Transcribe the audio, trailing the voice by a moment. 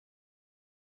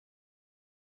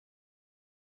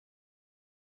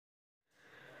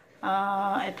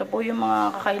Ito po yung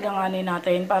mga kakailanganin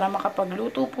natin para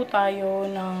makapagluto po tayo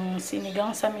ng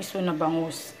sinigang sa miso na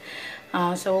bangus.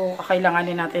 So,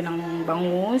 kakailanganin natin ng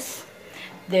bangus,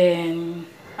 then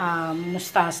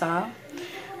mustasa.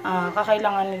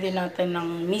 Kakailanganin din natin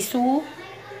ng miso.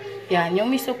 Yan,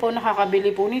 yung miso po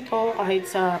nakakabili po nito kahit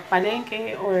sa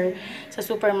palengke or sa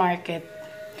supermarket.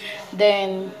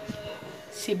 Then,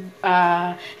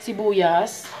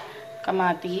 sibuyas,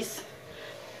 kamatis,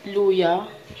 luya,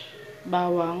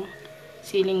 bawang,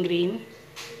 siling green,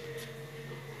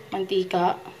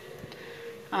 mantika,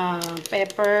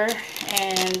 pepper,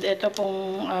 and ito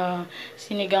pong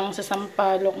sinigang sa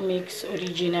sampalok mix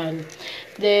original.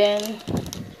 Then,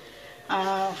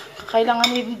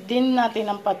 kailangan din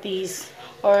natin ng patis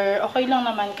or okay lang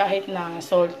naman kahit na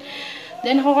salt.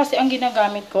 Then ako kasi ang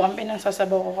ginagamit ko, ang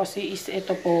pinagsasabaw ko kasi is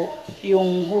ito po,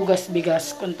 yung hugas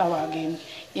bigas kung tawagin.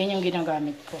 Yan yung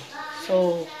ginagamit ko.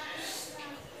 So,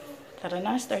 tara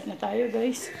na, start na tayo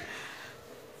guys.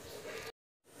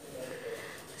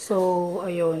 So,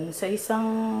 ayun, sa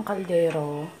isang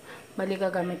kaldero, bali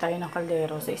gagamit tayo ng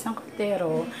kaldero. Sa isang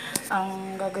kaldero,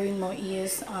 ang gagawin mo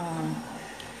is,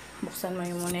 buksan mo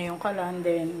muna yung kalan,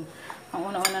 then, ang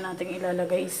una-una nating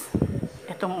ilalagay is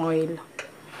itong oil.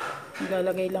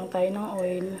 Maglalagay lang tayo ng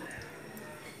oil.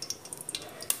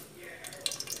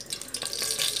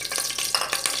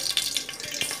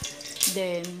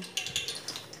 Then,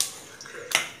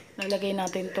 lalagay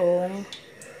natin tong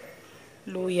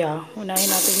luya. Unahin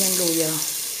natin yung luya.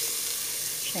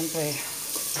 Siyempre.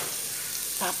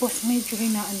 Tapos, medyo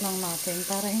hinaan lang natin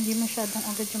para hindi masyadong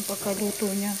agad yung pagkaluto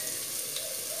niya.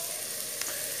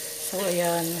 So,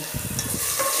 ayan.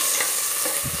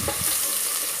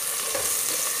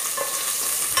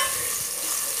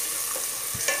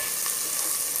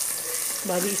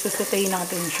 Bali, isusutay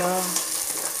natin siya.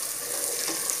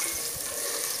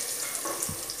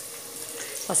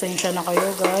 Pasensya na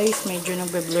kayo guys, medyo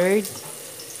nagbe-blurred.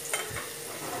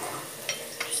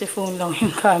 Kasi phone lang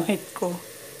yung gamit ko.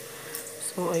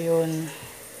 So, ayun.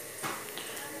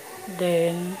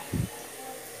 Then,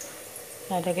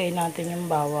 lalagay natin yung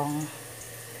bawang.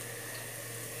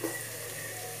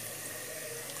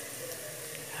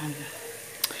 Yan.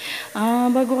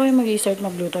 Bago kayo mag-i-start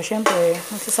magluto, syempre,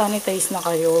 magsasanitize na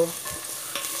kayo.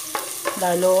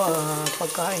 Lalo,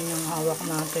 pagkain yung hawak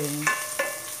natin.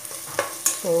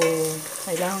 So,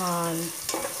 kailangan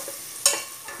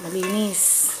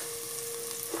malinis.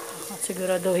 At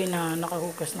siguraduhin na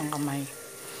nakahugas ng kamay.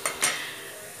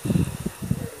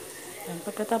 Yan.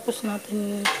 Pagkatapos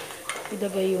natin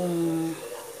ilagay yung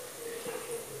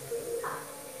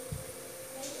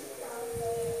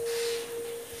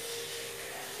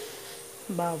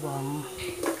bawang,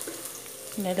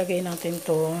 ilalagay natin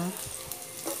itong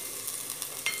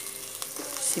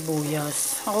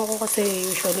sibuyas. Ako kasi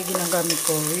usually ginagamit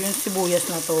ko yung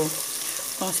sibuyas na to,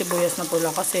 itong sibuyas na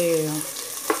pula, kasi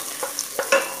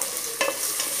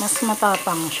mas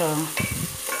matapang siya.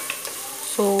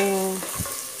 So,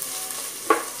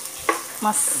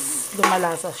 mas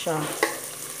lumalasa siya.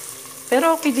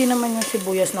 Pero okay din naman yung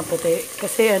sibuyas na puti.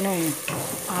 Kasi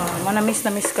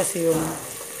manamis-namis kasi yun.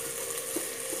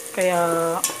 Kaya,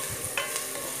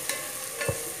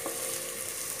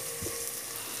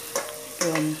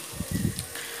 yun.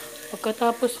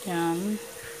 Pagkatapos nyan,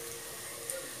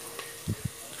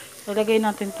 lalagay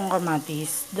natin tong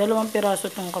kamatis. 2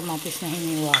 piraso tong kamatis na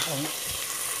hiniwa ko.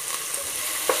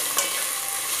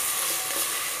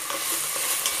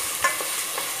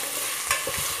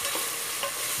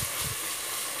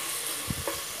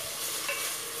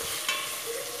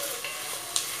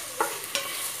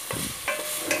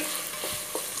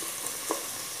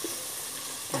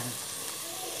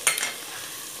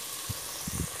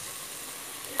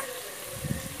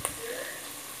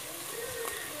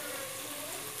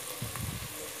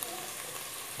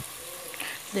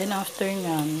 Then after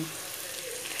nyan,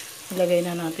 ilagay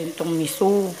na natin itong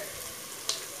miso.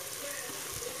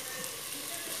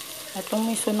 Itong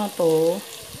miso na to,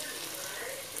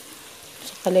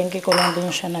 sa palengke ko lang din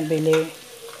siya nabili.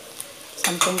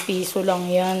 10 piso lang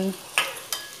yan.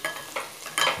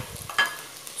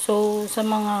 So, sa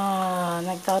mga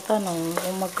nagtatanong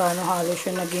kung magkano halos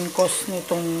yung naging cost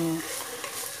nitong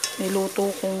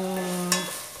niluto kong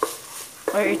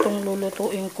or itong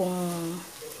lulutuin kong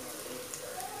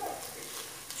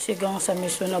sigang sa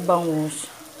miso na bangus,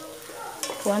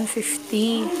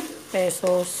 150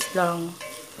 pesos lang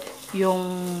yung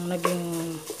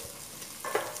naging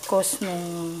cost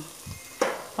nung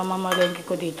pamamalengke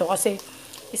ko dito. Kasi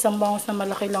isang bangus na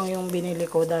malaki lang yung binili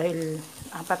ko dahil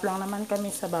 4 lang naman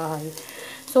kami sa bahay.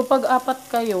 So pag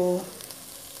 4 kayo,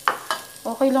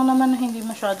 Okay lang naman na hindi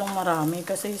masyadong marami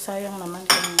kasi sayang naman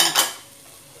kung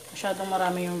masyadong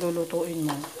marami yung lulutuin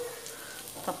mo.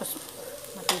 Tapos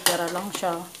matitira lang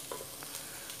siya.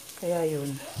 Kaya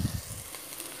yun.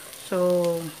 So,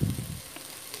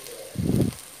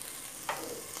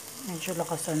 medyo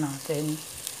lakasan natin.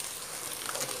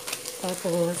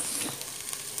 Tapos,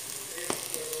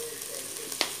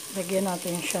 lagyan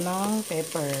natin siya ng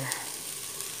pepper.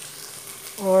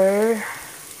 Or,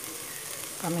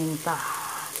 paminta.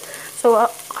 So,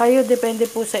 kayo, depende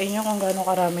po sa inyo kung gaano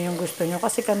karami yung gusto nyo.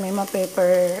 Kasi kami,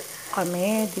 ma-pepper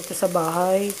kami dito sa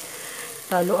bahay.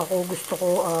 Lalo ako, gusto ko,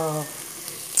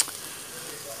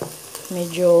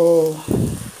 medyo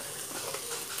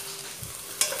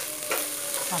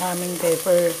maraming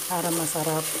pepper para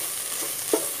masarap.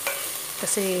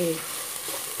 Kasi,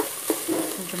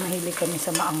 medyo mahilig kami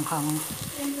sa maanghang.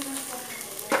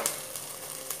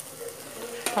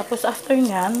 Tapos, after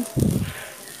nyan,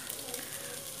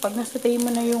 pag nasatay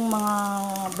mo na yung mga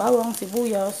bawang,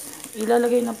 sibuyas,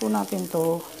 ilalagay na po natin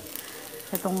to.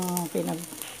 Itong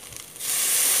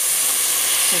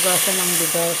hugasan ng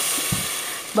bigas.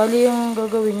 Bali yung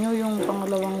gagawin nyo, yung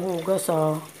pangalawang hugas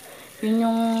yun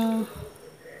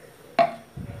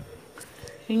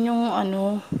yung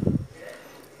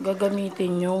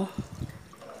gagamitin nyo.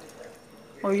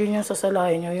 O yun yung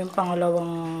sasalahin nyo, yung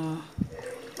pangalawang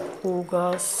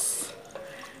hugas.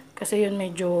 Kasi yun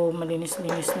medyo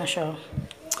malinis-linis na siya.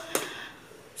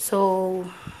 So,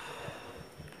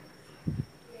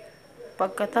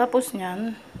 pagkatapos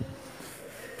nyan,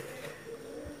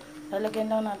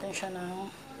 lalagyan lang natin siya ng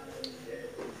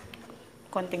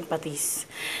konting patis.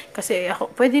 Kasi ako,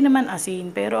 pwede naman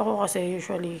asin, pero ako kasi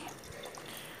usually,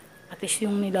 patis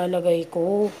yung nilalagay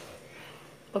ko.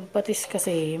 Pag patis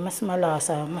kasi, mas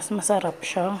malasa, mas masarap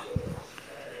siya.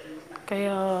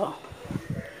 Kaya,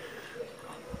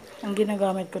 ang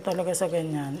ginagamit ko talaga sa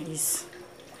ganyan is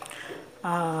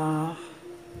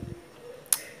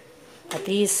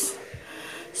patis.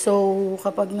 So,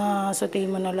 kapag na-saute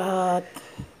mo na lahat,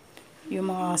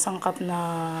 yung mga sangkap na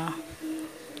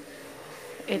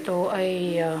ito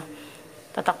ay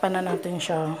tatakpan na natin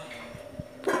siya.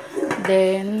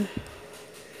 Then,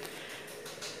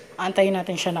 antayin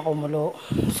natin siya na kumulo.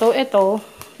 So, ito,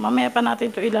 mamaya pa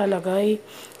natin ito ilalagay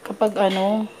kapag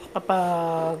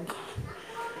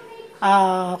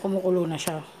kumukulo na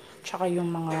siya. Tsaka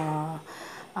yung mga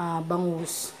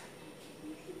bangus.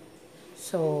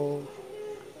 So,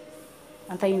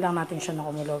 antayin lang natin siya na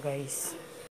kumulo, guys.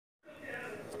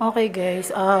 Okay,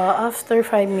 guys. After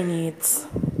 5 minutes,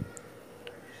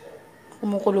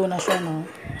 kumukulo na siya, no?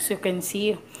 As you can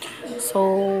see. So,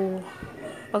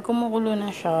 pag kumukulo na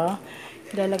siya,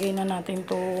 ilalagay na natin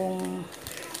tong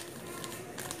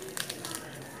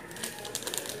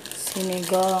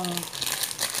sinigang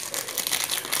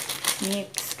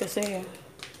mix kasi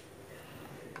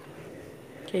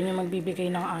yan yung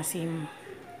magbibigay ng asim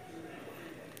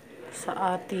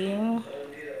sa ating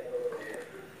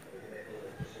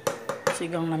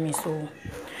sigang na miso.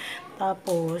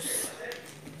 Tapos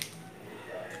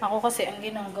ako kasi ang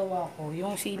ginagawa ko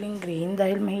yung siling green,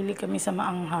 dahil mahilig kami sa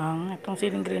maanghang, itong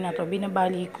siling green na to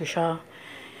binabali ko siya,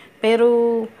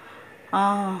 pero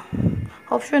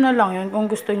optional lang yun kung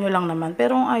gusto nyo lang naman.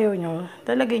 Pero kung ayaw nyo,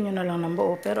 talagay nyo na lang ng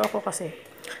buo. Pero ako kasi,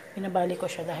 binabali ko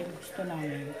siya dahil gusto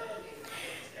namin.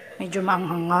 Medyo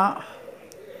maanghang nga.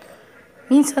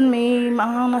 Minsan may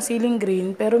maanghang na siling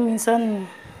green, pero minsan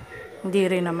hindi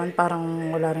rin naman.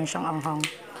 Parang wala rin siyang anghang.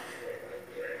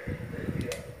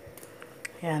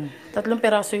 Yan. 3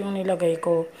 peraso yung nilagay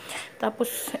ko.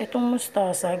 Tapos, itong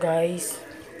mustasa, guys.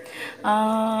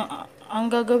 Ang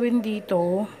gagawin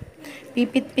dito,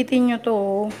 pipit-pitin nyo to,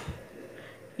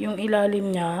 yung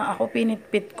ilalim niya. Ako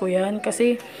pinitpit ko yan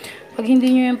kasi pag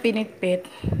hindi nyo yung pinitpit,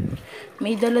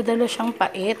 may dala-dala siyang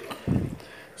pait.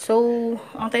 So,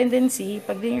 ang tendency,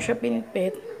 pag di nyo siya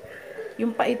pinitpit,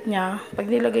 yung pait niya, pag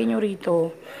nilagay nyo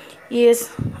rito,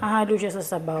 is hahalo siya sa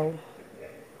sabaw.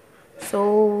 So,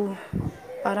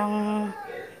 parang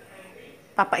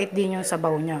papait din yung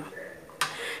sabaw niya.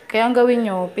 Kaya ang gawin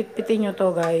nyo, pitpitin nyo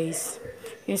to, guys.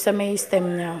 Yung sa may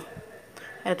stem niya.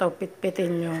 Ito,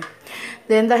 pitpitin nyo.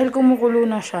 Then, dahil kumukulo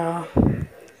na siya,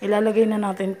 ilalagay na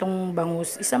natin tong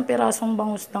bangus. 1 pirasong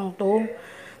bangus lang to.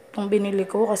 Itong binili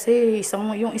ko kasi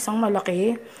yung isang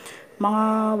malaki, mga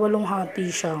 8 hati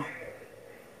siya.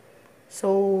 So,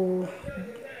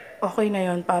 okay na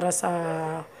yon para sa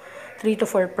 3 to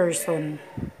 4 person.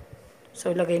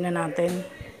 So, lagay na natin.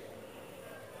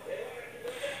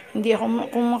 Hindi ako,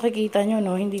 kung makikita nyo,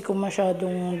 no, hindi ko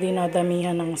masyadong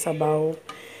dinadamihan ng sabaw.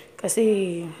 Kasi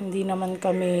hindi naman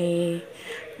kami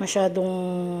masyadong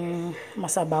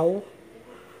masabaw.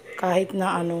 kahit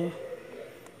na ano,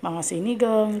 mga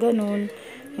sinigang, ganun.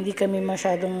 Hindi kami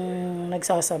masyadong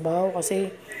nagsasabaw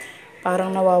kasi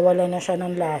parang nawawala na siya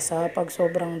ng lasa pag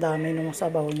sobrang dami ng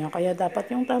sabaw niya. Kaya dapat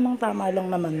yung tamang-tama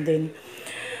lang naman din.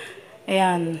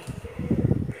 Ayan.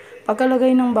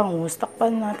 Pagkalagay ng bangus,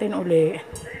 takpan natin uli.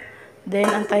 Then,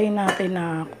 antayin natin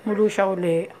na kumulo siya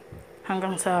uli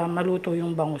hanggang sa maluto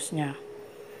yung bangus niya.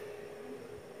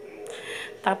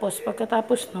 Tapos,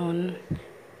 pagkatapos nun,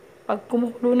 pag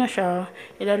kumukulo na siya,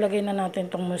 ilalagay na natin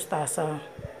tong mustasa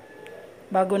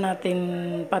bago natin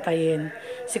patayin.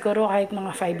 Siguro kahit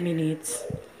mga 5 minutes.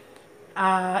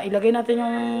 Ilagay natin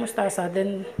yung mustasa,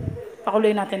 then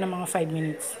pakuloy natin ng mga 5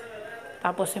 minutes.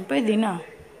 Tapos, yun, pwede na.